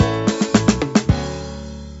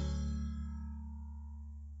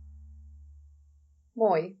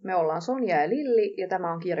Me ollaan Sonja ja Lilli ja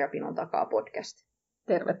tämä on Kirjapinon takaa podcast.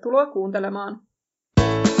 Tervetuloa kuuntelemaan.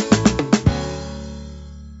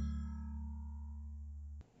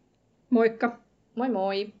 Moikka. Moi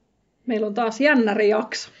moi. Meillä on taas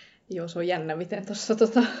jännärijakso. Joo, se on jännä, miten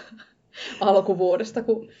tuossa alkuvuodesta,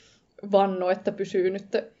 kun vanno, että pysyy nyt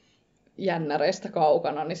jännäreistä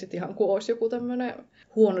kaukana, niin sitten ihan kuin olisi joku tämmöinen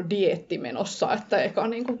huono dieetti menossa, että eka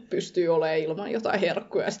niin kuin pystyy olemaan ilman jotain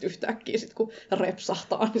herkkuja, ja sitten yhtäkkiä sit, kun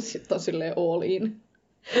repsahtaa, niin sitten on silleen all in.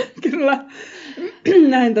 Kyllä,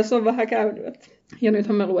 näin tässä on vähän käynyt. Ja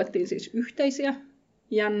nythän me luettiin siis yhteisiä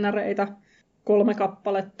jännäreitä, 3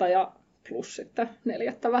 kappaletta ja plus sitten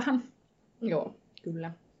 4 vähän. Joo,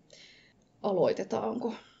 kyllä.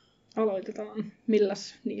 Aloitetaanko? Aloitetaan.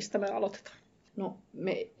 Milläs niistä me aloitetaan? No,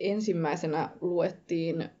 me ensimmäisenä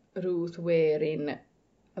luettiin Ruth Warein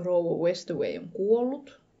Roe Westaway on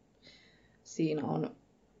kuollut. Siinä on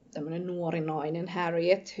tämmöinen nuori nainen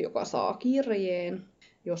Harriet, joka saa kirjeen,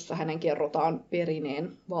 jossa hänen kerrotaan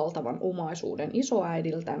perineen valtavan omaisuuden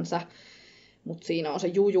isoäidiltänsä. Mutta siinä on se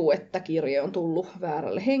juju, että kirje on tullut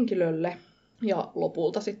väärälle henkilölle. Ja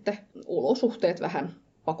lopulta sitten olosuhteet vähän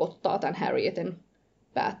pakottaa tämän Harrietin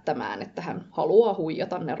päättämään, että hän haluaa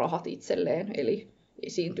huijata ne rahat itselleen. Eli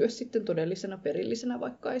esiintyä sitten todellisena perillisenä,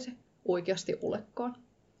 vaikka ei se oikeasti olekaan.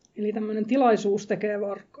 Eli tämmöinen tilaisuus tekee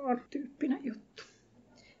varkaan tyyppinen juttu.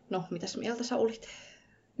 No, mitäs mieltä sä olit?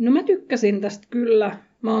 No mä tykkäsin tästä kyllä.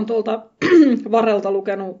 Mä oon tuolta varrelta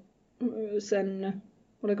lukenut sen,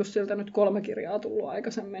 oliko sieltä nyt 3 kirjaa tullut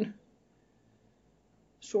aikaisemmin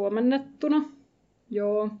suomennettuna.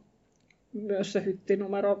 Joo. Myös se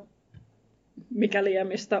hyttinumero, mikäli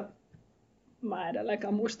mistä mä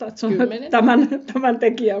edelleenkään muista, että se on tämän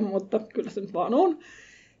tekijän, mutta kyllä se nyt vaan on.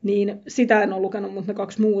 Niin sitä en ole lukenut, mutta ne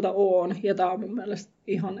 2 muuta on. Ja tää on mun mielestä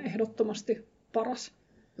ihan ehdottomasti paras.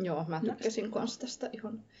 Joo, mä tykkäsin kans tästä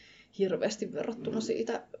ihan hirveästi verrattuna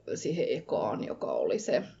siihen ekaan, joka oli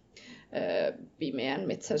se Pimeän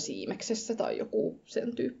metsän siimeksessä tai joku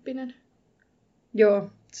sen tyyppinen. Joo,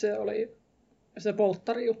 se oli se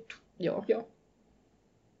polttarijuttu. Joo.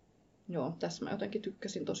 Joo, tässä mä jotenkin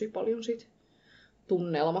tykkäsin tosi paljon siitä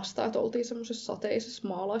tunnelmasta, että oltiin semmoisessa sateisessa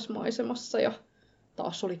maalaismaisemassa ja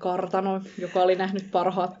taas oli kartano, joka oli nähnyt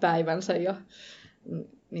parhaat päivänsä ja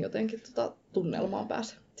niin jotenkin tunnelmaan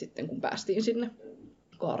pääsi sitten, kun päästiin sinne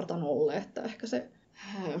kartanolle, että ehkä se,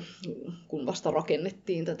 kun vasta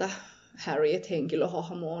rakennettiin tätä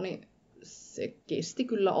Harriet-henkilöhahmoa, niin se kesti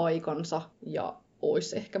kyllä aikansa ja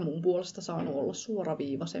olisi ehkä mun puolesta saanut olla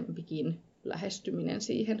suoraviivaisempikin lähestyminen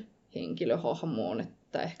siihen henkilöhahmoon,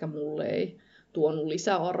 että ehkä mulle ei tuonut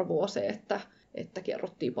lisäarvoa se, että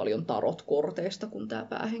kerrottiin paljon tarot-korteista, kun tämä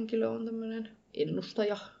päähenkilö on tämmöinen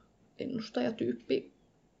ennustajatyyppi.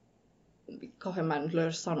 Kauhean mä en nyt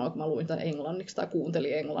löydä sanoa, että mä luin tämän englanniksi tai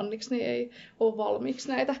kuuntelin englanniksi, niin ei ole valmiiksi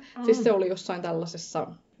näitä. Siis se oli jossain tällaisessa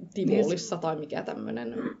Timolissa tai mikä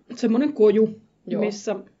tämmöinen. Semmoinen koju, joo.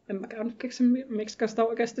 Missä, en mäkään nyt keksi, miksi sitä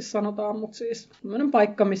oikeasti sanotaan, mutta siis semmoinen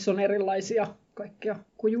paikka, missä on erilaisia kaikkia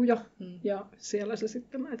kujuja. Ja siellä se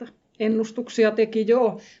sitten näitä ennustuksia teki.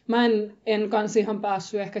 Joo, mä en kans ihan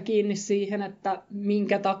päässyt ehkä kiinni siihen, että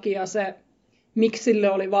minkä takia miksi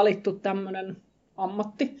sille oli valittu tämmöinen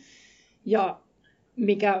ammatti. Ja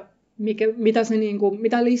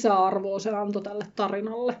mitä lisäarvoa se antoi tälle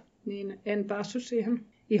tarinalle, niin en päässyt siihen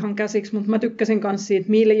ihan käsiksi, mutta mä tykkäsin myös siitä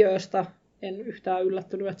miljööstä. En yhtään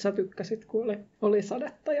yllättynyt, että sä tykkäsit, kun oli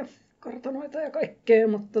sadetta ja kartanoita ja kaikkea,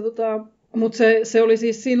 mutta se oli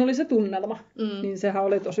siis, siinä oli se tunnelma, niin sehän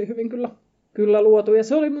oli tosi hyvin kyllä luotu. Ja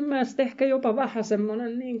se oli mun mielestä ehkä jopa vähän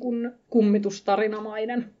semmoinen niin kuin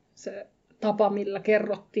kummitustarinamainen se tapa, millä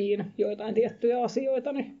kerrottiin joitain tiettyjä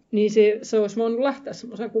asioita, niin se olisi voinut lähteä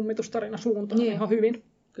semmoiseen kummitustarinasuuntaan ihan hyvin.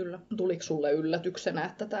 Kyllä. Tuliko sulle yllätyksenä,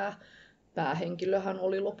 että tämä päähenkilöhän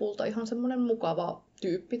oli lopulta ihan semmoinen mukava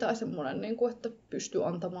tyyppi tai semmoinen, niin kuin, että pystyi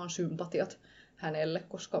antamaan sympatiat hänelle,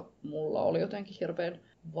 koska mulla oli jotenkin hirveän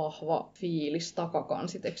vahva fiilis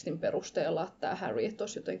takakansitekstin perusteella, että tämä Harriet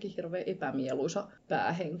olisi jotenkin hirveän epämieluisa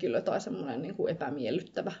päähenkilö tai semmoinen niin kuin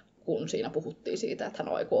epämiellyttävä, kun siinä puhuttiin siitä, että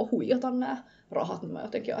hän aikoo huijata nämä rahat, niin mä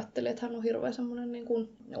jotenkin ajattelin, että hän on hirveän semmoinen niin kuin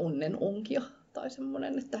onnenonkija tai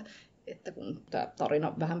semmoinen, että kun tämä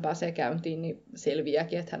tarina vähän pääsee käyntiin, niin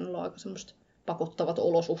selviääkin, että hänellä on aika semmoista pakottavat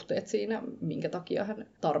olosuhteet siinä, minkä takia hän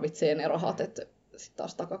tarvitsee ne rahat, että sitten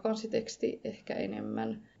taas takakansiteksti ehkä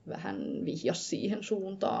enemmän vähän vihjasi siihen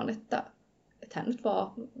suuntaan, että hän nyt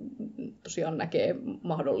vaan tosiaan näkee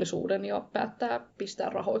mahdollisuuden ja päättää pistää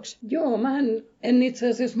rahoiksi. Joo, mä en itse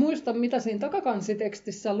asiassa muista, mitä siinä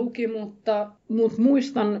takakansitekstissä luki, mutta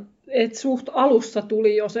muistan suht alussa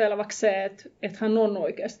tuli jo selväksi se, että hän on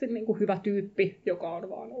oikeasti niin kuin hyvä tyyppi, joka on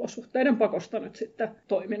vaan olosuhteiden pakosta nyt sitten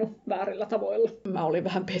toiminut väärillä tavoilla. Mä olin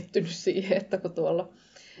vähän pettynyt siihen, että kun tuolla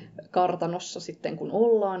kartanossa sitten kun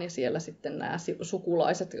ollaan ja siellä sitten nämä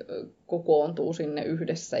sukulaiset kokoontuu sinne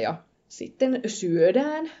yhdessä ja sitten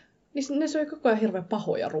syödään, niin ne söi koko ajan hirveän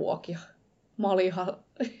pahoja ruokia. Mä olin ihan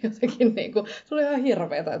jotenkin se oli ihan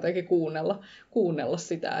hirveetä jotenkin kuunnella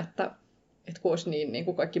sitä, että kun olisi niin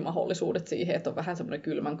kuin kaikki mahdollisuudet siihen, että on vähän semmoinen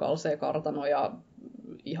kylmän kalsea kartano ja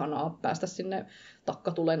ihanaa päästä sinne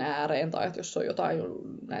takkatulen ääreen, tai että jos on jotain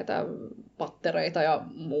näitä pattereita ja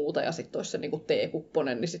muuta, ja sitten olisi se niin kuin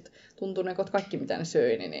teekupponen, niin sitten tuntuu, että kaikki mitä ne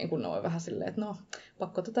söi, niin kuin ne on vähän silleen, että no,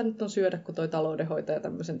 pakko tätä nyt on syödä, kun toi taloudenhoitaja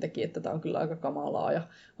tämmöisen teki, että tämä on kyllä aika kamalaa, ja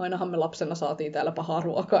ainahan me lapsena saatiin täällä pahaa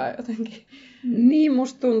ruokaa jotenkin. Niin,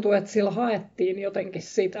 musta tuntuu, että sillä haettiin jotenkin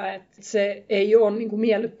sitä, että se ei ole niin kuin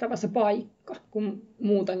miellyttävä se paikka, kun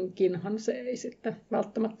muutenkinhan se ei sitten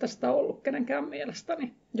välttämättä sitä ollut kenenkään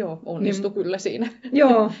mielestäni. Joo, onnistui kyllä siinä.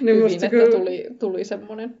 Joo, niin hyvin, musta että kyllä tuli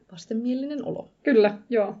semmoinen vastenmielinen olo. Kyllä,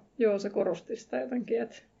 joo, se korosti sitä jotenkin,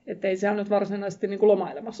 että ei siellä nyt varsinaisesti niin kuin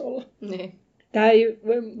lomailemassa olla. Niin.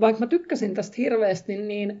 Vaikka mä tykkäsin tästä hirveästi,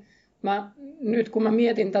 niin nyt kun mä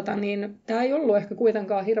mietin tätä, niin tämä ei ollut ehkä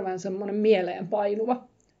kuitenkaan hirveän semmoinen mieleenpainuva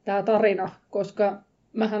tämä tarina, koska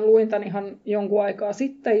mähän luin tämän ihan jonkun aikaa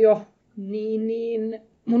sitten jo, niin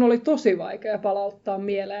mun oli tosi vaikea palauttaa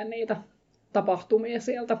mieleen niitä tapahtumia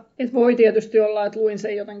sieltä. Et voi tietysti olla, että luin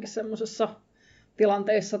sen jotenkin semmoisessa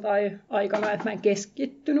tilanteissa tai aikana, että mä en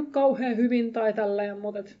keskittynyt kauhean hyvin tai tälleen,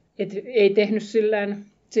 mutta ei tehnyt silleen,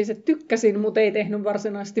 siis että tykkäsin, mutta ei tehnyt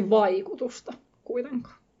varsinaisesti vaikutusta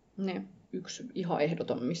kuitenkaan. Ne. Yksi ihan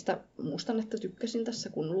ehdoton, mistä muistan, että tykkäsin tässä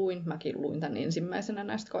kun luin. Mäkin luin tämän ensimmäisenä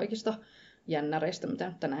näistä kaikista jännäreistä, mitä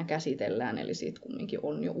nyt tänään käsitellään, eli siitä kumminkin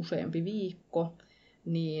on jo useampi viikko,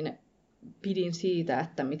 niin pidin siitä,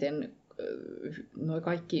 että miten nuo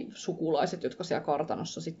kaikki sukulaiset, jotka siellä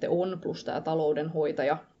kartanossa sitten on, plus tämä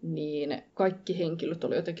taloudenhoitaja, niin kaikki henkilöt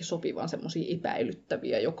oli jotenkin sopivan semmoisia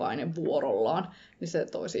epäilyttäviä jokainen vuorollaan. Niin se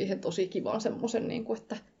toi siihen tosi kivan semmoisen,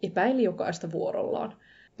 että epäili jokaista vuorollaan.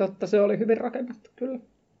 Totta, se oli hyvin rakennettu, kyllä.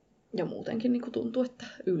 Ja muutenkin tuntui, että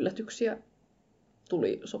yllätyksiä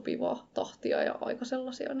tuli sopivaa tahtia ja aika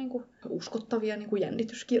sellaisia uskottavia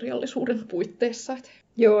jännityskirjallisuuden puitteissa.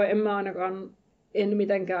 Joo, en mä ainakaan en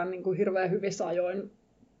mitenkään hirveän hyvissä ajoin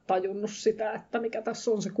tajunnut sitä, että mikä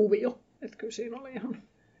tässä on se kuvio. Että kyllä siinä oli ihan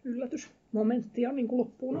yllätysmomenttia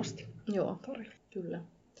loppuun asti. Joo, kyllä.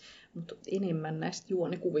 Mutta enemmän näistä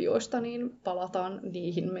juonikuvioista, niin palataan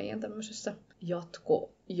niihin meidän tämmöisessä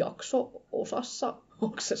jatko-jakso-osassa.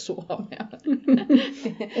 Onko se suomea?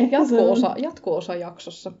 Jatko-osa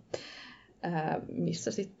jaksossa,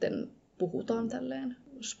 missä sitten puhutaan tälleen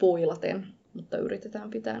spoilaten. Mutta yritetään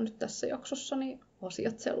pitää nyt tässä jaksossa niin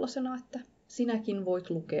asiat sellaisena, että sinäkin voit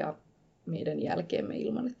lukea meidän jälkeemme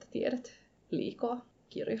ilman, että tiedät liikaa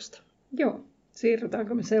kirjasta. Joo,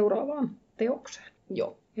 siirrytäänkö me seuraavaan teokseen?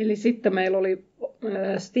 Joo. Eli sitten meillä oli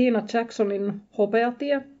Stina Jacksonin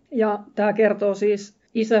Hopeatie, ja tämä kertoo siis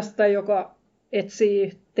isästä, joka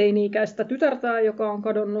etsii teini-ikäistä tytärtään, joka on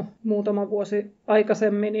kadonnut muutama vuosi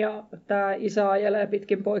aikaisemmin, ja tämä isä ajelee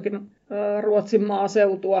pitkin poikin Ruotsin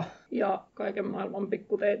maaseutua ja kaiken maailman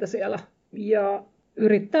pikkuteitä siellä, ja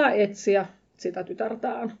yrittää etsiä sitä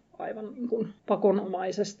tytärtään aivan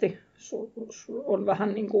pakonomaisesti. On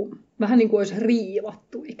vähän niin kuin olisi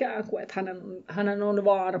riivattu ikään kuin, että hänen on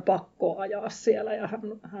vaan pakko ajaa siellä, ja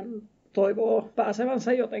hän toivoo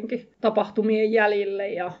pääsevänsä jotenkin tapahtumien jäljille,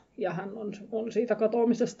 ja hän on siitä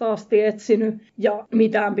katoamisesta asti etsinyt, ja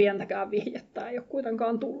mitään pientäkään vihjettä ei ole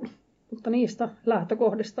kuitenkaan tullut. Mutta niistä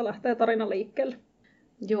lähtökohdista lähtee tarina liikkeelle.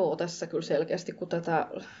 Joo, tässä kyllä selkeästi, kun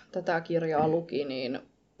tätä kirjaa luki, niin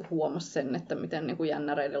huomasi sen, että miten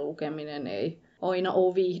jännäreiden lukeminen ei aina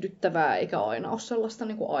ole viihdyttävää, eikä aina ole sellaista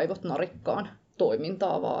aivot narikkaan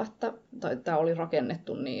toimintaa, vaan tämä oli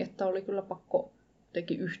rakennettu niin, että oli kyllä pakko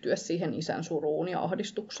yhtyä siihen isän suruun ja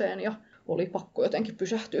ahdistukseen, ja oli pakko jotenkin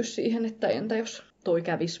pysähtyä siihen, että entä jos toi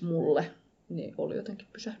kävisi mulle, niin oli jotenkin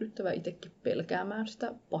pysähdyttävä itsekin pelkäämään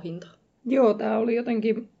sitä pahinta. Joo, tämä oli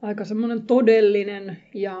jotenkin aika semmoinen todellinen,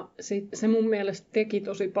 ja se mun mielestä teki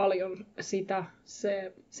tosi paljon sitä,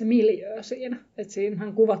 se miljöö siinä. Että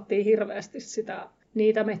siinähän kuvattiin hirveästi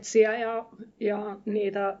niitä metsiä ja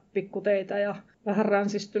niitä pikkuteitä ja vähän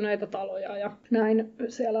ränsistyneitä taloja ja näin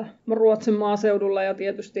siellä Ruotsin maaseudulla, ja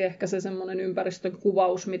tietysti ehkä se semmoinen ympäristön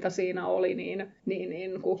kuvaus, mitä siinä oli,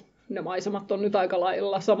 niin kun ne maisemat on nyt aika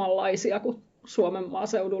lailla samanlaisia kuin Suomen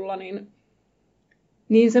maaseudulla, niin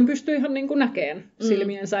niin sen pystyy ihan niin kuin näkemään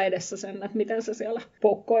silmiensä edessä sen, että miten se siellä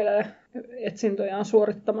poukkoilee etsintöjään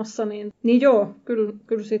suorittamassa. Niin joo,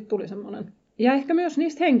 kyllä siitä tuli semmoinen. Ja ehkä myös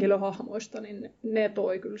niistä henkilöhahmoista, niin ne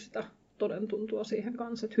toi kyllä sitä todentuntua siihen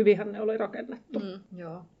kanssa, että hyvinhän ne oli rakennettu.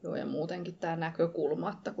 Joo, ja muutenkin tämä näkökulma,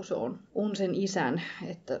 että kun se on sen isän,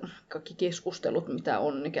 että kaikki keskustelut, mitä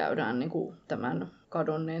on, niin käydään niin kuin tämän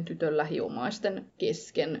kadonneen tytön lähiomaisten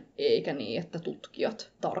kesken, eikä niin, että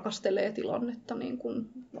tutkijat tarkastelee tilannetta niin kuin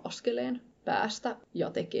askeleen päästä ja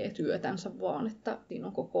tekee työtänsä, vaan että siinä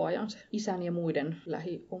on koko ajan se isän ja muiden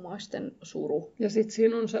lähiomaisten suru. Ja sitten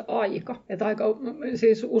siinä on se aika. Että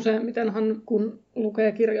siis useimmitenhan kun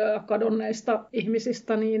lukee kirjoja kadonneista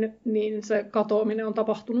ihmisistä, niin se katoaminen on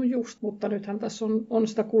tapahtunut just. Mutta nythän tässä on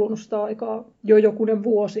sitä kulunut sitä aikaa jo jokunen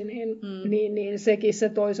vuosi, niin sekin se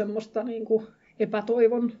toi semmoista niin kuin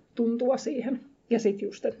epätoivon tuntua siihen. Ja sitten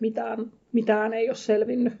just, että mitään ei ole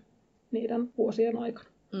selvinnyt niiden vuosien aikana.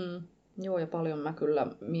 Joo, ja paljon mä kyllä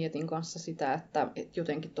mietin kanssa sitä, että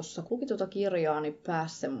jotenkin tuossa luki tuota kirjaa, niin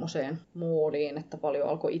pääsi semmoiseen moodiin, että paljon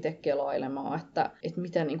alkoi itse kelailemaan, että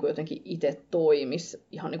miten niin kuin jotenkin itse toimisi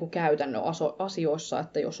ihan niin kuin käytännön asioissa,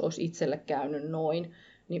 että jos olisi itselle käynyt noin,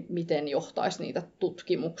 niin miten johtaisi niitä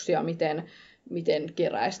tutkimuksia, miten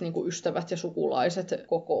keräisi niin kuin ystävät ja sukulaiset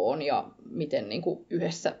kokoon ja miten niin kuin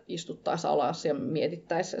yhdessä istuttaisiin alas ja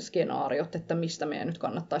mietittäisiin skenaariot, että mistä meidän nyt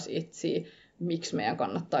kannattaisi etsiä, miksi meidän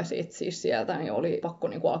kannattaisi etsiä sieltä, niin oli pakko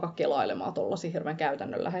niin kuin alkaa kelailemaan tuollaisia hirveän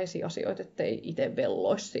käytännönläheisiä asioita, ettei itse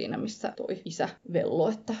velloisi siinä, missä toi isä vello,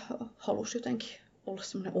 että halusi jotenkin olla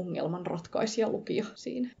semmoinen ongelmanratkaisija lukija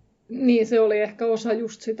siinä. Niin, se oli ehkä osa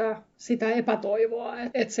just sitä epätoivoa,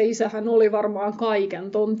 että se isähän oli varmaan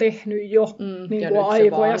kaiken ton tehnyt jo niin kuin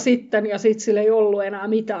aivoja sitten, ja sitten sillä ei ollut enää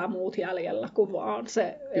mitään muut jäljellä kuin vaan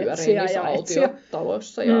se etsiä ja etsiä.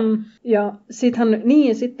 Autiotaloissa. Ja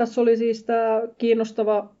sitten tässä oli siis tämä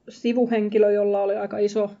kiinnostava sivuhenkilö, jolla oli aika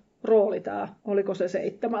iso rooli tämä, oliko se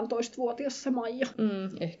 17-vuotias se Maija?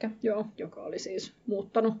 Ehkä. Joo, joka oli siis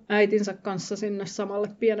muuttanut äitinsä kanssa sinne samalle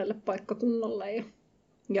pienelle paikkakunnalle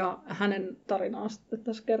ja hänen tarinaan sitten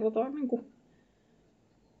tässä kerrotaan niin kuin,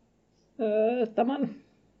 tämän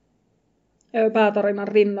päätarinan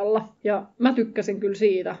rinnalla. Ja mä tykkäsin kyllä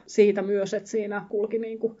siitä myös, että siinä kulki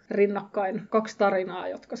niin kuin rinnakkain 2 tarinaa,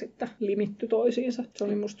 jotka sitten limitty toisiinsa. Se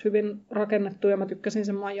oli musta hyvin rakennettu ja mä tykkäsin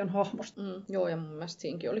sen Maijan hahmosta. Joo, ja mun mielestä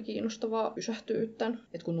siinäkin oli kiinnostavaa pysähtyä tämän,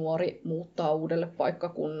 että kun nuori muuttaa uudelle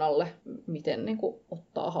paikkakunnalle, miten niin kuin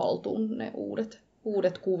ottaa haltuun ne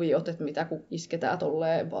uudet kuviot, että mitä kun isketään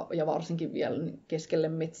tolleen, ja varsinkin vielä keskelle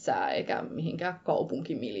metsää eikä mihinkään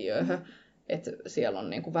kaupunkimiljööhön. Että siellä on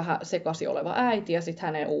niinku vähän sekaisin oleva äiti ja sitten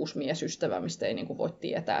hänen uusi miesystävä, mistä ei niinku voi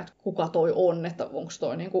tietää, että kuka toi on, että onko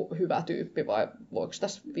toi niinku hyvä tyyppi vai voiko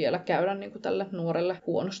tässä vielä käydä niinku tälle nuorelle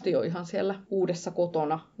huonosti jo ihan siellä uudessa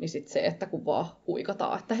kotona. Niin sitten se, että kun vaan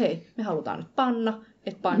huikataan, että hei, me halutaan nyt panna,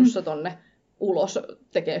 että painussa tonne ulos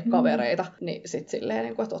tekee kavereita, niin sitten silleen,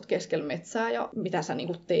 että oot keskellä metsää ja mitä sä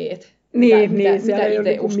niinku teet. Mitä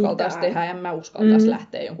itse uskaltaisi tehdä, ja mä uskaltaisi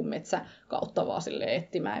lähteä jonkun metsän kautta vaan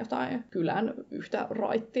etsimään jotain kylän yhtä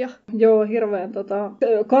raittia. Joo, hirveän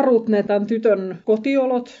karut ne tämän tytön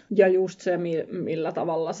kotiolot, ja just se, millä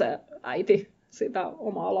tavalla se äiti sitä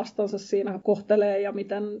omaa lastansa siinä kohtelee, ja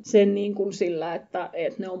miten sen niin kuin sillä, että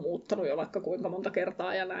ne on muuttanut jo vaikka kuinka monta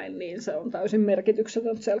kertaa ja näin, niin se on täysin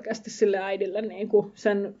merkityksetön selkeästi sille äidille niin kuin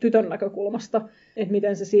sen tytön näkökulmasta, että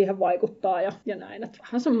miten se siihen vaikuttaa ja näin. Että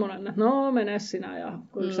vähän semmoinen, että no mene sinä ja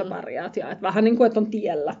kyllä sä pärjäät, ja että vähän niin kuin, että on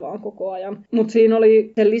tiellä vaan koko ajan. Mutta siinä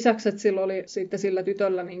oli sen lisäksi, että sillä oli sitten sillä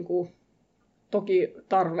tytöllä niin kuin toki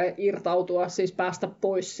tarve irtautua, siis päästä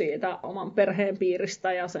pois siitä oman perheen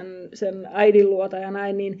piiristä ja sen äidin luota ja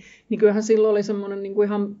näin, niin kyllähän silloin oli semmoinen niin kuin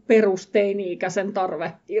ihan perusteini-ikäisen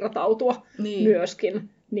tarve irtautua myöskin.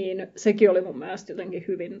 Niin sekin oli mun mielestä jotenkin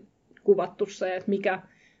hyvin kuvattu se, että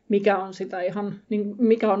mikä on sitä ihan, niin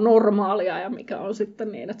mikä on normaalia ja mikä on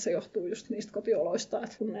sitten niin, että se johtuu just niistä kotioloista,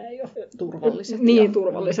 että kun ne ei ole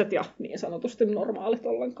turvalliset ja niin sanotusti normaalit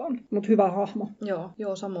ollenkaan. Mutta hyvä hahmo.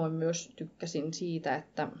 Joo, samoin myös tykkäsin siitä,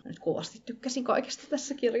 että nyt kovasti tykkäsin kaikesta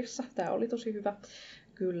tässä kirjassa. Tämä oli tosi hyvä.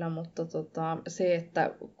 Kyllä, mutta se,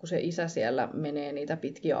 että kun se isä siellä menee niitä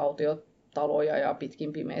pitkiä autiotaloja ja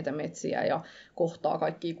pitkin pimeitä metsiä ja kohtaa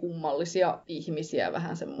kaikkia kummallisia ihmisiä,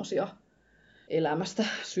 vähän semmosia elämästä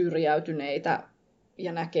syrjäytyneitä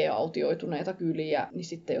ja näkee autioituneita kyliä, niin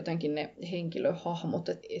sitten jotenkin ne henkilöhahmot,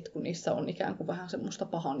 että kun niissä on ikään kuin vähän semmoista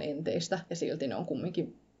pahan enteistä ja silti ne on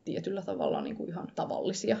kumminkin tietyllä tavalla niin kuin ihan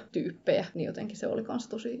tavallisia tyyppejä, niin jotenkin se oli myös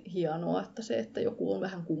tosi hienoa, että se, että joku on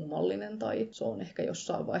vähän kummallinen tai se on ehkä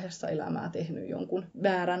jossain vaiheessa elämää tehnyt jonkun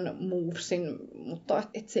väärän movesin, mutta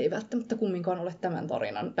et se ei välttämättä kumminkaan ole tämän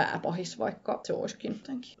tarinan pääpahis, vaikka se olisikin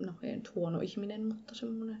jotenkin, no ei nyt huono ihminen, mutta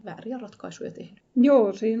semmoinen vääriä ratkaisuja tehnyt.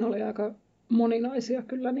 Joo, siinä oli aika moninaisia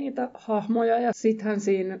kyllä niitä hahmoja ja sittenhän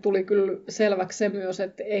siinä tuli kyllä selväksi se myös,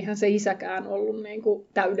 että eihän se isäkään ollut niinku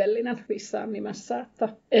täydellinen missään nimessä, että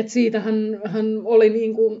siitähän hän oli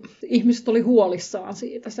niinku, ihmiset oli huolissaan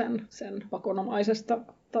siitä sen pakonomaisesta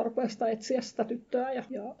tarpeesta etsiä sitä tyttöä ja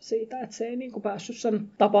siitä, että se ei niinku päässyt sen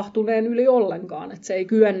tapahtuneen yli ollenkaan, että se ei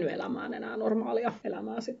kyennyt elämään enää normaalia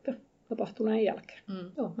elämää sitten tapahtuneen jälkeen.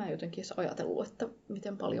 Joo, mä en jotenkin edes ajatellut, että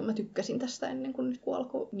miten paljon mä tykkäsin tästä ennen kuin nyt kun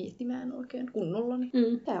alkoi miettimään oikein kunnolla.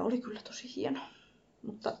 Niin tää oli kyllä tosi hieno.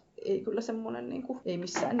 Mutta ei kyllä semmonen, niin kuin, ei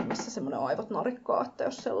missään nimessä semmonen aivot narikkaa, että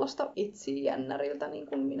jos sellaista etsii jännäriltä, niin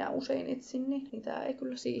kuin minä usein etsin, niin tää ei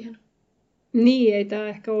kyllä siihen. Niin, ei tää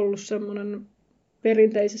ehkä ollut semmonen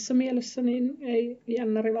perinteisessä mielessä, niin ei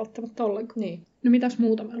jännäri välttämättä ollenkaan. Niin. No mitäs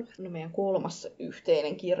muuta mä luen? No meidän 3.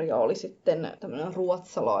 yhteinen kirja oli sitten tämmöinen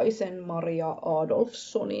ruotsalaisen Maria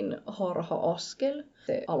Adolfssonin Harha-askel.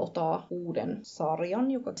 Se aloittaa uuden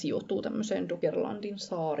sarjan, joka sijoittuu tämmöiseen Doggerlandin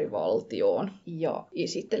saarivaltioon ja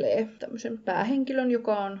esittelee tämmöisen päähenkilön,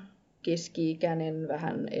 joka on keski-ikäinen,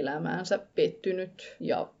 vähän elämäänsä pettynyt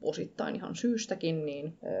ja osittain ihan syystäkin,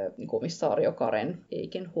 niin komissaario Karen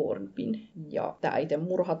Eikenhornbin. Ja tämä itse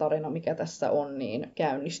murhatarina, mikä tässä on, niin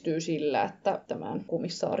käynnistyy sillä, että tämän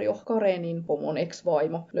komissaario Karenin pomon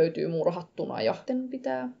ex-vaimo löytyy murhattuna ja sitten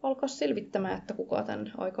pitää alkaa selvittämään, että kuka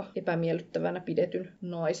tämän aika epämiellyttävänä pidetyn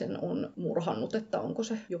naisen on murhannut, että onko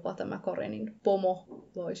se jopa tämä Karenin pomo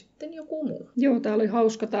vai sitten joku muu. Joo, tää oli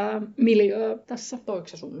hauska tää miljöö tässä. Toiko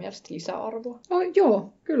se sun mielestä lisäarvoa?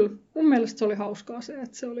 Joo, kyllä. Mun mielestä se oli hauskaa se,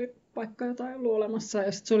 että se oli paikka jotain ollut olemassa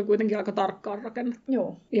ja sitten se oli kuitenkin aika tarkkaan rakennettu.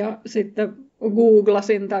 Joo. Ja sitten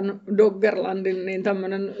googlasin tämän Doggerlandin, niin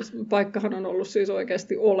tämmöinen paikkahan on ollut siis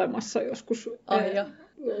oikeasti olemassa joskus.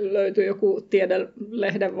 Löytyi joku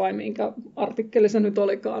tiedelehden vai minkä artikkeli se nyt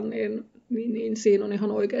olikaan, niin siinä on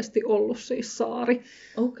ihan oikeasti ollut siis saari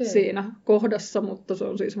siinä kohdassa, mutta se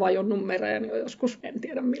on siis vajonnut mereen jo joskus, en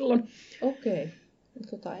tiedä milloin. Okei.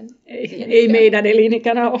 Ei meidän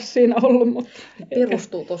elinikänä ole siinä ollut, mutta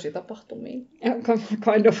perustuu tosi tapahtumiin.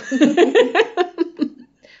 Kind of.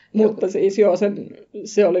 Mutta siis joo,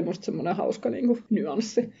 se oli musta semmoinen hauska niinku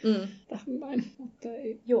nyanssi. Näin, mutta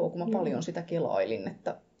ei. Joo, kun mä paljon sitä kelailin,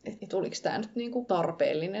 että oliko tämä nyt niinku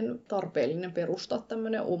tarpeellinen perustaa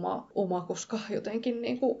tämmöinen oma, koska jotenkin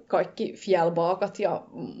niinku kaikki fjällbaakat ja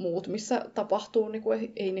muut, missä tapahtuu, niinku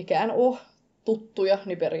ei nekään ole tuttuja,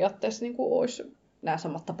 niin periaatteessa niinku olisi nämä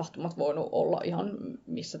samat tapahtumat voinut olla ihan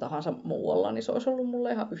missä tahansa muualla, niin se olisi ollut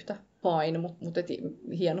mulle ihan yhtä fine, mutta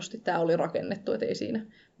hienosti tämä oli rakennettu, et ei siinä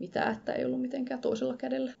mitään, että ei ollut mitenkään toisella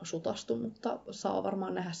kädellä sutastu, mutta saa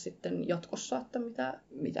varmaan nähdä sitten jatkossa, että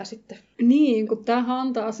mitä sitten. Niin, kun tämähän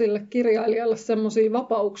antaa sille kirjailijalle semmoisia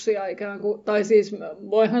vapauksia ikään kuin, tai siis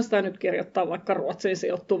voihan sitä nyt kirjoittaa vaikka Ruotsiin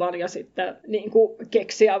sijoittuvan ja sitten niin kuin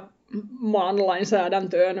keksiä maan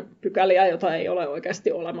lainsäädäntöön pykäliä, jota ei ole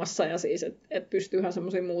oikeasti olemassa, ja siis, että pystyyhän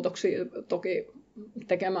semmoisia muutoksia toki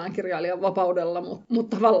tekemään kirjailijan vapaudella,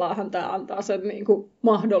 mutta tavallaanhan tämä antaa sen niin kuin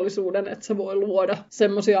mahdollisuuden, että se voi luoda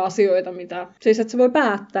semmoisia asioita, siis että se voi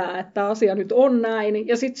päättää, että asia nyt on näin,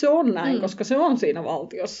 ja sitten se on näin, koska se on siinä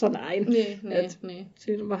valtiossa näin. Niin.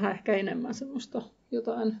 Siinä on vähän ehkä enemmän semmoista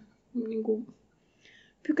jotain niin kuin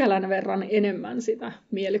pykälän verran enemmän sitä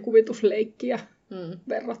mielikuvitusleikkiä.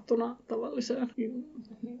 Verrattuna tavalliseen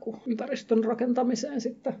niin kuin ympäristön rakentamiseen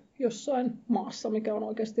sitten jossain maassa, mikä on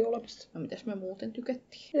oikeasti olemassa. No mitäs me muuten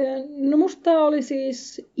tykättiin? No musta tää oli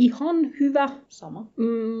siis ihan hyvä. Sama.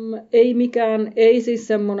 Ei siis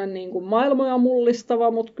semmonen niin kuin maailmoja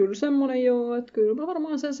mullistava, mutta kyllä semmonen joo, että kyllä mä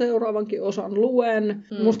varmaan sen seuraavankin osan luen.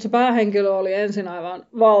 Musta se päähenkilö oli ensin aivan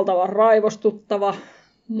valtavan raivostuttava.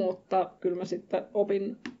 Mutta kyllä mä sitten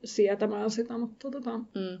opin sietämään sitä,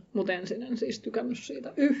 mutta ensin en siis tykännyt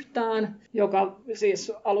siitä yhtään, joka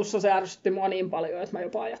siis alussa se ärsytti mua niin paljon, että mä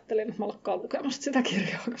jopa ajattelin, että mä lakkaan lukemasta sitä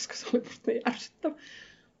kirjaa, koska se oli musta niin ärsyttävä.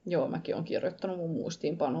 Joo, mäkin olen kirjoittanut mun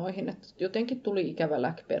muistiinpanoihin, että jotenkin tuli ikävä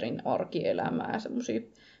Läckbergin arkielämää, semmosia,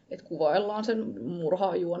 että kuvaillaan sen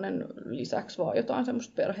murhaajuonen lisäksi vaan jotain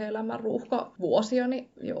semmoista perhe-elämän ruuhkavuosia, niin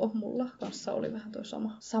joo, mulla kanssa oli vähän toi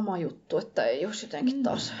sama juttu, että ei olisi jotenkin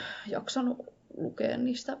taas jaksanut lukea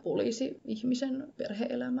niistä poliisi-ihmisen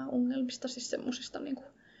perhe-elämän ongelmista, siis semmosista niinku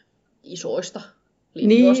isoista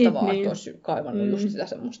linjoista, vaan että olisi kaivannut just sitä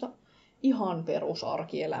semmoista ihan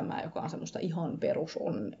perusarkielämää, joka on semmoista ihan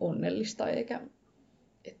perusonnellista, eikä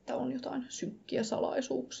että on jotain synkkiä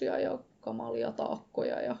salaisuuksia ja kamalia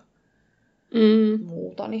taakkoja ja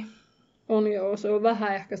muuta. Niin. On joo, se on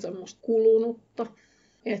vähän ehkä semmoista kulunutta.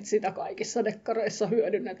 Että sitä kaikissa dekkareissa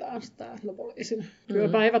hyödynnetään sitä, että poliisin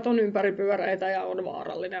työpäivät on ympäripyöreitä ja on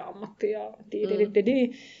vaarallinen ammatti ja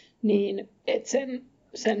niin että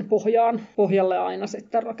sen pohjalle aina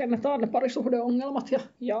sitten rakennetaan ne parisuhdeongelmat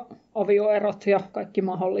ja avioerot ja kaikki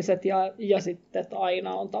mahdolliset ja sitten että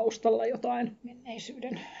aina on taustalla jotain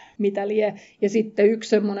menneisyyden mitä lie. Ja sitten yksi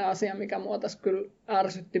semmoinen asia, mikä mua tässä kyllä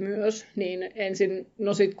ärsytti myös, niin ensin,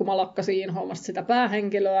 no sit kun mä lakkasin inhoamasta sitä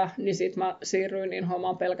päähenkilöä, niin sit mä siirryin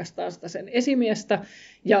inhoamaan pelkästään sitä sen esimiestä.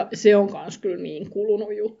 Ja se on kans kyllä niin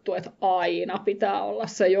kulunut juttu, että aina pitää olla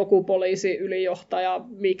se joku poliisiylijohtaja,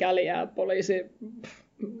 mikäli ja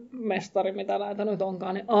poliisimestari, mitä näitä nyt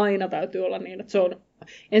onkaan, niin aina täytyy olla niin, että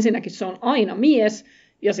ensinnäkin se on aina mies,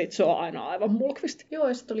 ja sitten se on aina aivan mulkvisti. Joo,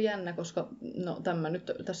 ja sitten oli jännä, koska, no tämä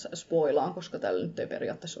nyt tässä spoilaan, koska tällä nyt ei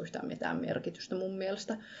periaatteessa ole yhtään mitään merkitystä mun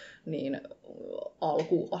mielestä, niin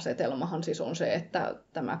alkuasetelmahan siis on se, että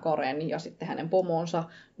tämä Karen ja sitten hänen pomonsa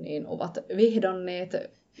niin ovat vihdanneet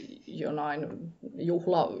jonain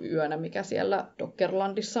juhlayönä, mikä siellä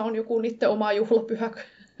Doggerlandissa on joku niiden oma juhlapyhä.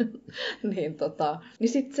 niin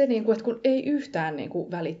sitten se, että kun ei yhtään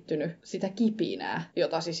välittynyt sitä kipinää,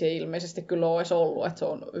 jota siis ei ilmeisesti kyllä ole edes ollut, että se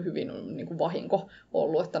on hyvin vahinko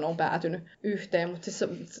ollut, että ne on päätynyt yhteen, mutta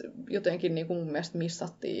siis jotenkin mun mielestä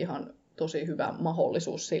missattiin ihan tosi hyvä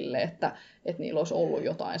mahdollisuus sille, että niillä olisi ollut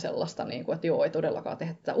jotain sellaista, että joo, ei todellakaan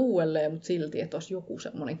tehdä tätä uudelleen, mutta silti, että olisi joku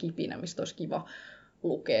semmoinen kipinä, mistä olisi kiva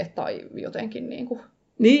lukea tai jotenkin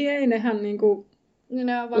Niin ei, nehän niin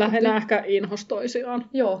lähinnä ehkä inhos toisiaan.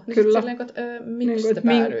 Joo, niin kyllä. Silleen, että miksi te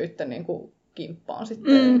päädyitte kimppaan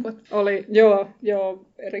sitten. Oli, joo,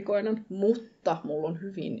 erikoinen. Mutta mulla on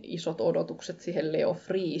hyvin isot odotukset siihen Leo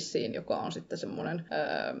Friesiin, joka on sitten semmoinen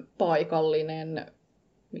paikallinen,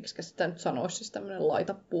 miksikä sitä nyt sanoisi, siis tämmöinen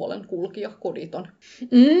laitapuolen kulkija, koditon.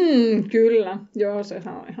 Kyllä, joo,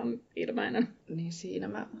 sehän on ihan ilmeinen. Niin siinä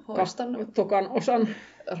mä haistan tokan osan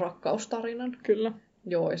rakkaustarinan. Kyllä.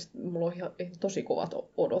 Joo, ja mulla on ihan tosi kovat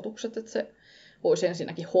odotukset, että se olisi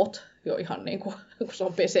ensinnäkin hot, jo ihan kun se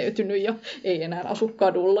on peseytynyt ja ei enää asu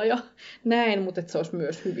kadulla ja näin, mutta että se olisi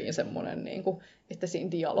myös hyvin semmoinen, että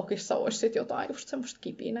siinä dialogissa olisi sit jotain just semmoista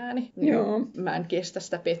kipinää, niin mä en kestä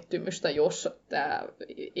sitä pettymystä, jos tää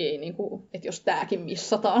ei, että jos tääkin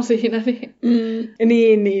missataan siinä.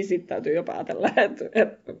 Niin sitten täytyy jo päätellä,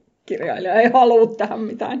 että kirjailija ei halua tähän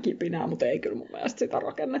mitään kipinää, mutta ei kyllä mun mielestä sitä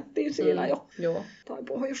rakennettiin siinä jo. Joo. Tai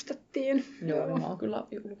pohjustettiin. Joo, mä oon kyllä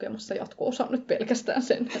lukemassa jatko-osan nyt pelkästään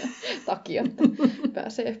sen takia, että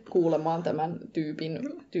pääsee kuulemaan tämän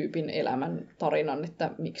tyypin elämän tarinan,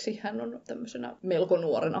 että miksi hän on tämmöisenä melko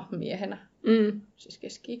nuorena miehenä. Siis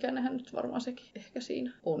keski-ikäinen hän nyt varmaan sekin ehkä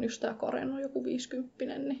siinä on, just tää Karen on joku 50,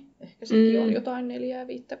 niin ehkä sekin on jotain 4-50.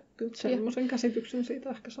 Semmoisen käsityksen siitä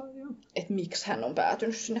ehkä sai, joo. Että miksi hän on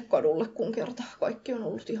päätynyt sinne kadulle, kun kerta kaikki on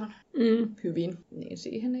ollut ihan hyvin, niin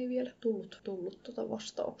siihen ei vielä tullut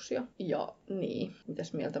vastauksia. Ja niin,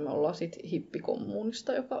 mitäs mieltä me ollaan sitten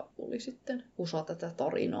hippikommuunista, joka oli sitten osa tätä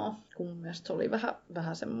tarinaa, kun mun mielestä se oli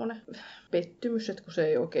vähän semmoinen pettymys, että kun se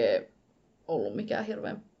ei oikein ollut mikään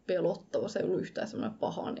hirveän pelottava, se ei ollut yhtään semmoinen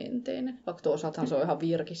pahan enteinen. Vaikka toisaaltahan se on ihan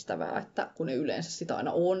virkistävää, että kun ne yleensä sitä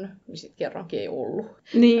aina on, niin sitten kerrankin ei ollut.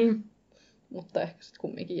 Niin. Mutta ehkä sitten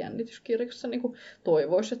kumminkin jännityskirjassa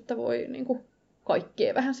toivoisi, että voi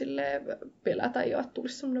kaikkea vähän silleen pelätä ja että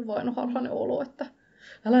tulisi semmoinen vainoharhainen olo, että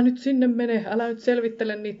älä nyt sinne mene, älä nyt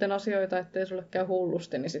selvittele niiden asioita, ettei sulle käy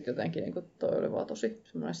hullusti, niin sitten jotenkin toi oli vaan tosi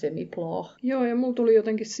semmoinen semiplaa. Joo, ja mulla tuli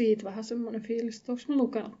jotenkin siitä vähän semmoinen fiilis, että onko mä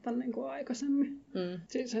lukenut tämän aikaisemmin.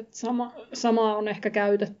 Siis, että sama on ehkä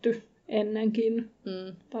käytetty ennenkin,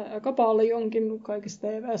 tai aika paljonkin kaikissa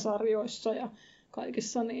TV-sarjoissa ja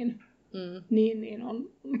kaikissa, niin on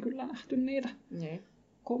kyllä nähty niitä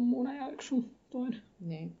kommuuneja yksi sun toinen.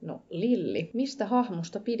 Niin. No Lilli, mistä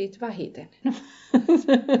hahmosta pidit vähiten? No,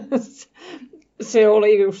 se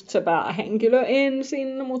oli just se päähenkilö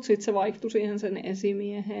ensin, mutta sitten se vaihtui siihen sen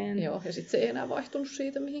esimieheen. Joo, ja sitten se ei enää vaihtunut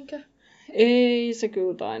siitä mihinkään. Ei se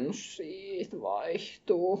kyllä tainnut siitä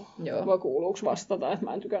vaihtuu. Vai kuuluuko vastata, että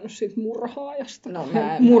mä en tykännyt siitä murhaajasta? No,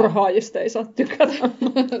 Murhaajista ei saa tykätä.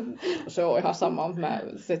 Se on ihan sama.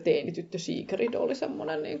 Se teinityttö Sigrid oli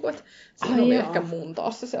semmoinen, että siinä oli ehkä mun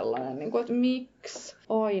taas se sellainen, että miksi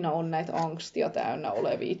aina on näitä angstia täynnä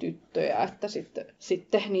olevia tyttöjä, että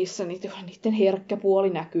sitten niissä niiden herkkä puoli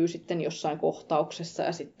näkyy sitten jossain kohtauksessa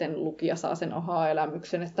ja sitten lukija saa sen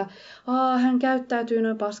aha-elämyksen, että hän käyttäytyy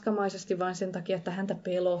noin paskamaisesti vain sen takia, että häntä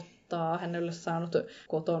pelottaa. odottaa, hän ei ole saanut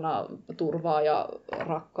kotona turvaa ja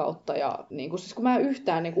rakkautta. Ja, niin kuin, siis kun mä en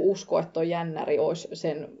yhtään niin kuin usko, että toi jännäri olisi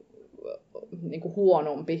sen niin kuin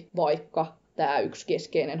huonompi, vaikka tämä yksi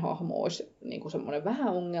keskeinen hahmo olisi niin kuin semmoinen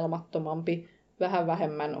vähän ongelmattomampi, vähän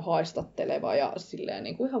vähemmän haistatteleva ja silleen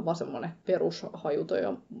niin kuin ihan vaan semmoinen perushajuton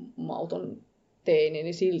ja mauton teini,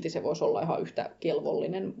 niin silti se voisi olla ihan yhtä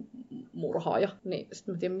kelvollinen murhaaja. Niin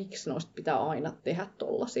sitten mä tiedän, miksi noista pitää aina tehdä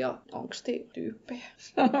tollasia angstityyppejä.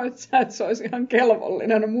 Sanoit sä, että se olisi ihan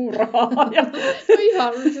kelvollinen murhaaja. No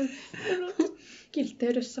ihan,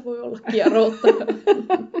 kiltteydessä voi olla kieroutta.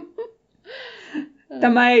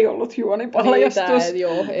 Tämä ei ollut juonipaljastus.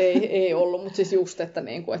 Ei ollut, mutta siis just, että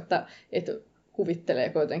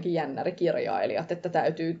kuvitteleeko jotenkin jännärikirjailijat, että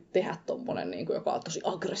täytyy tehdä tommonen, niin kuin, joka on tosi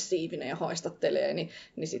aggressiivinen ja haistattelee, niin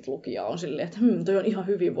sit lukija on silleen, että toi on ihan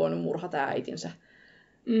hyvin voinut murhata äitinsä.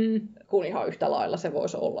 Kun ihan yhtä lailla se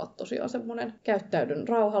voisi olla tosiaan semmoinen käyttäydyn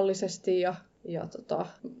rauhallisesti ja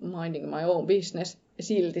minding my own business.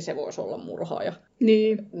 Silti se voisi olla murhaaja.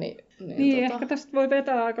 Niin ehkä tästä voi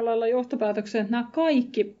vetää aika lailla johtopäätökseen, että nämä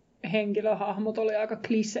kaikki henkilöhahmot oli aika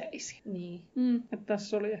kliseisiä. Niin. Että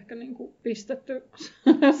tässä oli ehkä niinku pistetty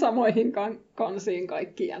samoihin kansiin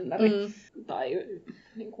kaikki jännäri tai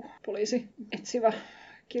niinku poliisi etsivä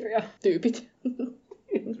kirja. Tyypit.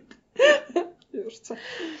 Just se.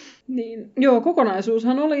 Niin, joo,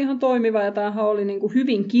 kokonaisuushan oli ihan toimiva ja tämähän oli niinku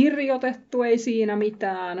hyvin kirjoitettu, ei siinä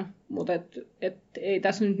mitään, mutta ei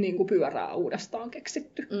tässä nyt niinku pyörää uudestaan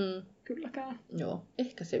keksitty. Kylläkään. Joo,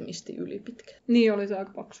 ehkä se misti ylipitkä. Niin, oli se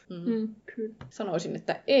aika paksu. Kyllä. Sanoisin,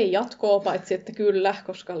 että ei jatkoa, paitsi että kyllä,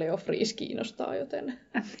 koska Leo Fries kiinnostaa, joten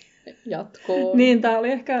jatkoon. Niin, tää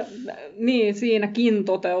oli ehkä, niin siinäkin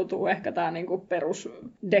toteutuu ehkä tää niinku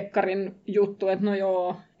perusdekkarin juttu, että no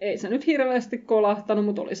joo, ei se nyt hirveästi kolahtanut,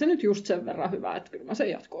 mutta oli se nyt just sen verran hyvä, että kyllä mä sen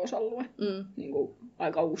jatko-osan luen. Niinku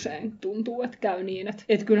aika usein tuntuu, että käy niin,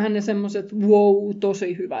 että kyllähän ne semmoset wow,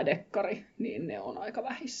 tosi hyvä dekkari, niin ne on aika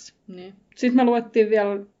vähissä. Niin. Sitten me luettiin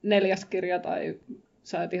vielä 4. kirja, tai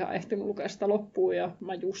sä et ihan ehtinyt lukea sitä loppuun, ja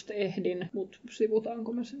mä just ehdin, mutta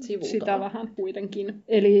sivutaanko me sitä vähän kuitenkin.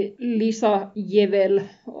 Eli Lisa Jevel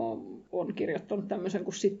on kirjoittanut tämmöisen,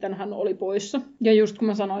 kun sitten hän oli poissa. Ja just kun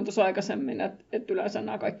mä sanoin tuossa aikaisemmin, että yleensä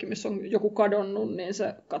nämä kaikki, missä on joku kadonnut, niin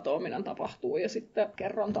se katoaminen tapahtuu ja sitten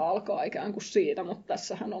kerronta alkaa ikään kuin siitä, mutta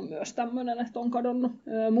tässähän on myös tämmöinen, että on kadonnut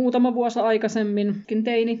muutama vuosi aikaisemminkin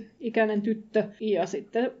teini-ikäinen tyttö, ja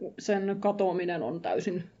sitten sen katoaminen on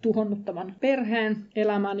täysin tuhonnut tämän perheen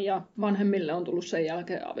elämän, ja vanhemmille on tullut sen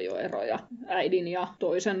jälkeen avioero, ja äidin ja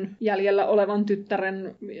toisen jäljellä olevan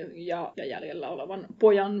tyttären ja jäljellä olevan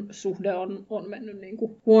pojan suhde on mennyt niin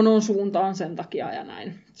kuin huonoon suuntaan sen takia ja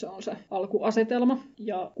näin. Se on se alkuasetelma.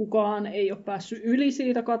 Ja kukaan ei ole päässyt yli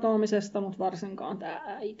siitä katoamisesta, mutta varsinkaan tämä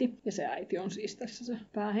äiti. Ja se äiti on siis tässä se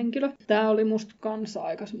päähenkilö. Tämä oli musta kanssa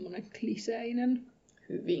aika semmoinen kliseinen.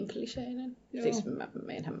 Hyvin kliseinen. Joo. Siis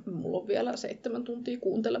mulla on vielä 7 tuntia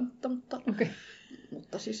kuuntelematta,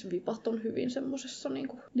 mutta siis vipat on hyvin semmosessa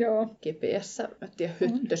niinku kepeässä, en tiedä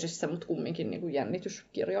höttösissä, mutta kumminkin niinku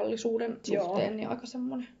jännityskirjallisuuden suhteen niin aika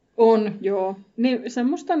semmoinen. On, joo. Niin,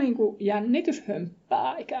 semmoista niinku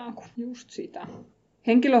jännityshömppää ikään kuin, just sitä.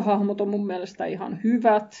 Henkilöhahmot on mun mielestä ihan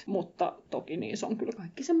hyvät, mutta toki niissä on kyllä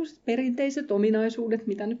kaikki semmoiset perinteiset ominaisuudet,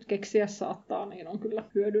 mitä nyt keksiä saattaa, niin on kyllä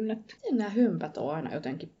hyödynnetty. Nämä hömpät on aina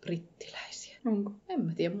jotenkin brittiläisiä. Onko? En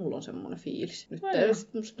mä tiedä, mulla on semmoinen fiilis. Nyt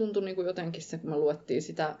musta tuntui niinku jotenkin se, kun me luettiin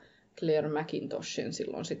sitä Claire McIntoshin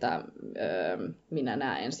silloin sitä Minä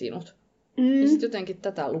näen sinut. Ja sitten jotenkin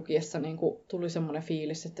tätä lukiessa niinku tuli semmoinen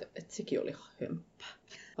fiilis, että sekin oli ihan hömppää.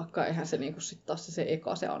 Vaikka eihän se niinku sit taas se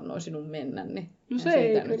eka se annoi sinun mennä, niin no se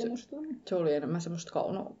ei kyllä musta. Se oli enemmän semmoista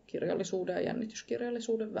kaunokirjallisuuden ja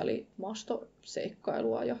jännityskirjallisuuden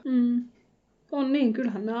välimaastoseikkailua. On niin,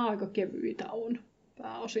 kyllähän nämä aika kevyitä on.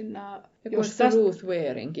 Pääosin nämä. Ja koska Ruth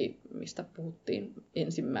Warinkin, mistä puhuttiin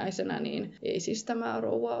ensimmäisenä, niin ei siis tämä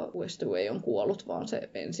rouva Westaway on kuollut, vaan se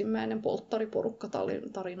ensimmäinen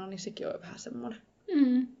polttariporukka-tarina, niin sekin on vähän semmoinen.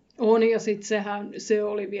 On, ja sitten se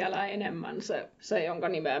oli vielä enemmän se, jonka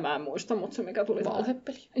nimeä mä en muista, mutta se mikä tuli...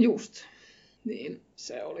 Valheppeli. Just. Niin,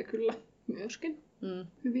 se oli kyllä myöskin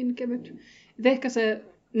hyvin kevyt. Et ehkä se,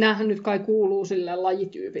 näähän nyt kai kuuluu sille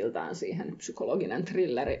lajityypiltään siihen psykologinen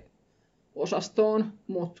thrilleri osastoon,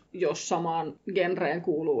 mutta jos samaan genreen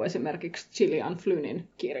kuuluu esimerkiksi Gillian Flynnin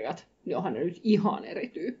kirjat, niin onhan ne nyt ihan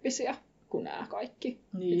erityyppisiä kuin nämä kaikki,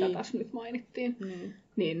 mitä tässä nyt mainittiin.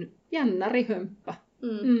 Niin jännärihömppä.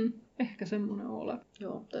 Ehkä semmoinen ole.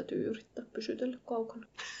 Joo, täytyy yrittää pysytellä kaukana.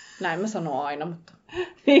 Näin mä sanon aina, mutta...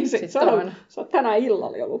 niin, sä oot tänään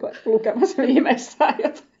illalla jo lukemassa viimeistään.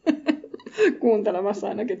 kuuntelemassa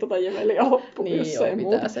ainakin tota Jeveliä loppuun, Niin jos joo, ei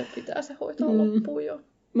muuta. pitää se hoitaa loppuun jo.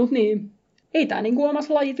 Mut niin, ei tää niinku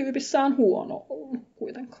omassa lajityypissään huono ollut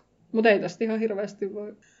kuitenkaan. Mut ei tästä ihan hirveästi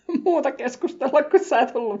voi muuta keskustella, kun sä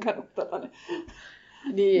et ole lukenut tätä.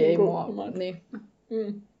 Niin ei mua,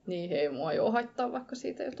 Niin. ei mua joo haittaa, vaikka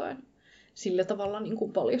siitä jotain sillä tavalla niin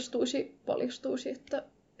kuin paljastuisi, että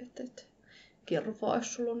kerro vaan,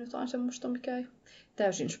 jos sulla on jotain semmoista, mikä ei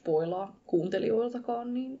täysin spoilaa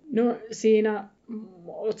kuuntelijoiltakaan. Niin... No siinä,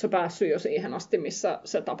 ootko sä päässyt jo siihen asti, missä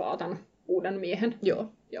se tapaa tämän uuden miehen?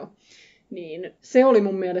 Joo. Niin se oli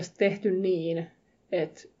mun mielestä tehty niin,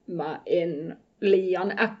 että mä en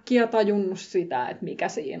liian äkkiä tajunnut sitä, että mikä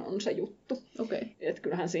siinä on se juttu. Okay. Että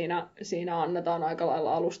kyllähän siinä annetaan aika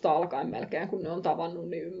lailla alusta alkaen melkein, kun ne on tavannut,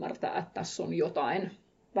 niin ymmärtää, että tässä on jotain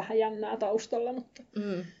vähän jännää taustalla, mutta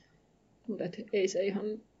ei se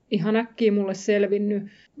ihan äkkiä mulle selvinnyt.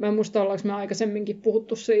 Mä en muista, ollaanko me aikaisemminkin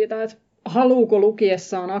puhuttu siitä, että haluuko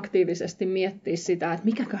lukiessaan aktiivisesti miettiä sitä, että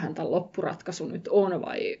mikäköhän tämän loppuratkaisu nyt on,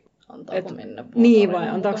 vai antaako mennä vaan niin, vai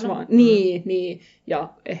antaako vaan niin.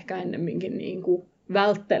 Ja ehkä ennemminkin niin kuin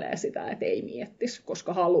välttelee sitä, että ei miettisi,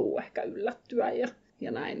 koska haluaa ehkä yllättyä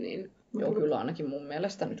ja näin. Niin... Joo, kyllä ainakin mun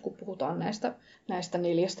mielestä nyt kun puhutaan näistä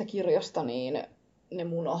 4 kirjasta, niin ne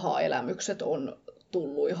mun aha-elämykset on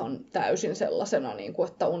tullut ihan täysin sellaisena, niin kuin,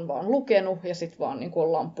 että on vaan lukenut ja sitten vaan niin kuin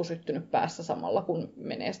on lamppu syttynyt päässä samalla, kun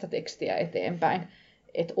menee sitä tekstiä eteenpäin.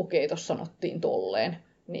 Että okei, tuossa sanottiin tolleen.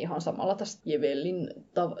 Niin ihan samalla tässä Jevelin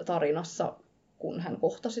tarinassa, kun hän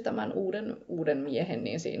kohtasi tämän uuden miehen,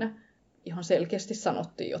 niin siinä ihan selkeästi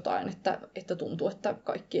sanottiin jotain, että tuntuu, että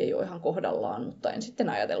kaikki ei ole ihan kohdallaan, mutta en sitten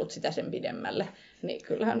ajatellut sitä sen pidemmälle. Niin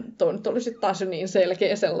kyllähän toi nyt olisi taas niin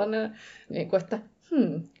selkeä sellainen, niin kuin, että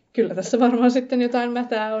kyllä tässä varmaan sitten jotain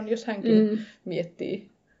mätää on, jos hänkin miettii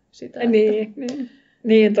sitä.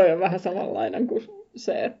 Niin, toi on vähän samanlainen kuin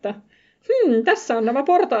se, että tässä on nämä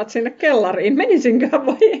portaat sinne kellariin. Menisinköhän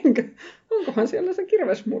vai enkö? Onkohan siellä se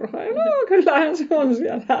kirvesmurhaaja? No, kyllähän se on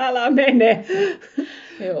siellä. Älä mene.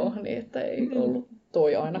 Joo, niin että ei ollut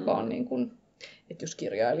toi ainakaan niin kuin, että jos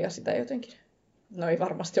kirjailija sitä jotenkin, no ei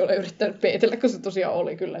varmasti ole yrittänyt peitellä, kun se tosiaan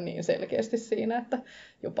oli kyllä niin selkeästi siinä, että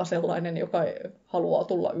jopa sellainen, joka haluaa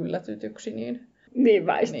tulla yllätytyksi, niin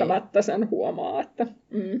väistämättä sen huomaa, että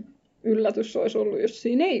yllätys olisi ollut, jos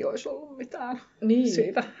siinä ei olisi ollut mitään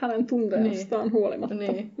siitä hänen tunteestaan huolimatta.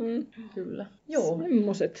 Niin, kyllä. Joo,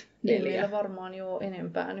 semmoiset 4. Meillä varmaan jo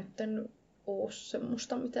enempää nytten ole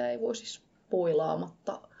semmoista, mitä ei voisi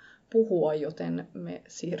spoilaamatta puhua, joten me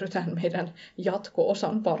siirrytään meidän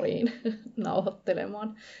jatko-osan pariin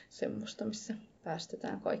nauhoittelemaan semmoista, missä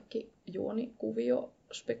päästetään kaikki juonikuvio,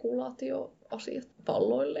 spekulaatioasiat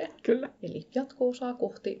palloilleen. Kyllä. Eli jatko-osaa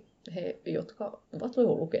kohti he, jotka ovat jo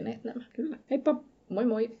lukeneet nämä. Kyllä. Heippa! Moi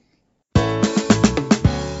moi!